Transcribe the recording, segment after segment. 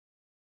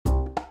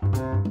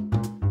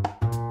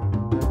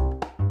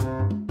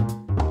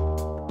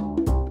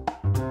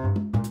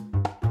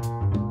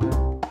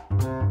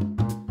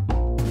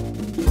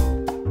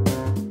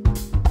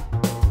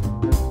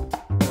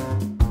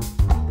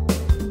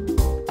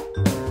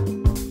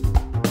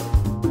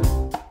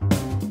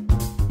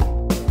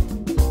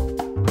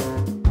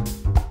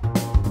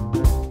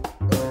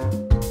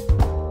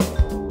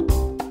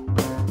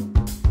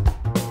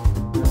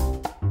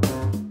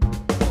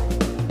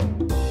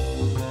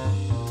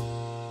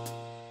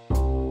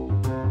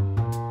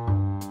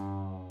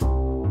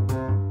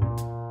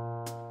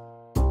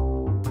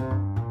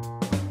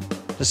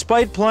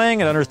Despite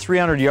playing at under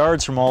 300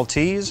 yards from all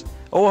tees,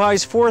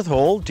 Ojai's fourth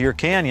hole, Deer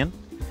Canyon,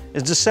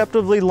 is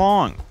deceptively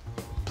long,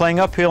 playing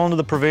uphill into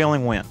the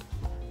prevailing wind.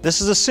 This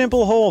is a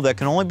simple hole that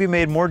can only be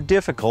made more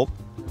difficult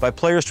by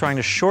players trying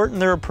to shorten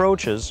their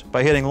approaches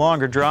by hitting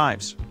longer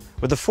drives.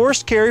 With a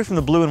forced carry from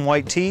the blue and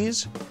white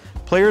tees,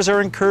 players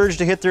are encouraged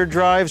to hit their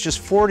drives just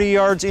 40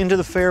 yards into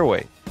the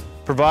fairway,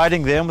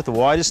 providing them with the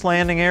widest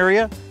landing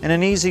area and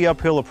an easy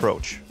uphill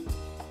approach.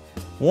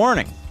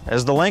 Warning: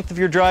 as the length of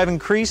your drive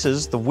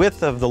increases, the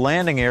width of the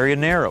landing area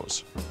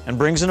narrows and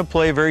brings into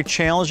play very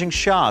challenging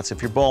shots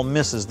if your ball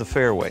misses the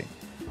fairway.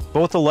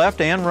 Both the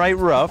left and right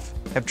rough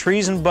have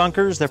trees and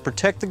bunkers that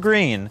protect the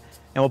green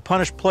and will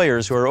punish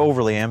players who are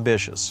overly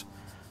ambitious.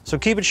 So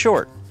keep it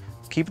short,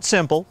 keep it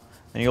simple,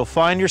 and you'll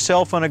find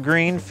yourself on a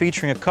green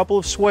featuring a couple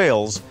of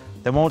swales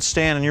that won't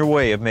stand in your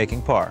way of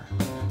making par.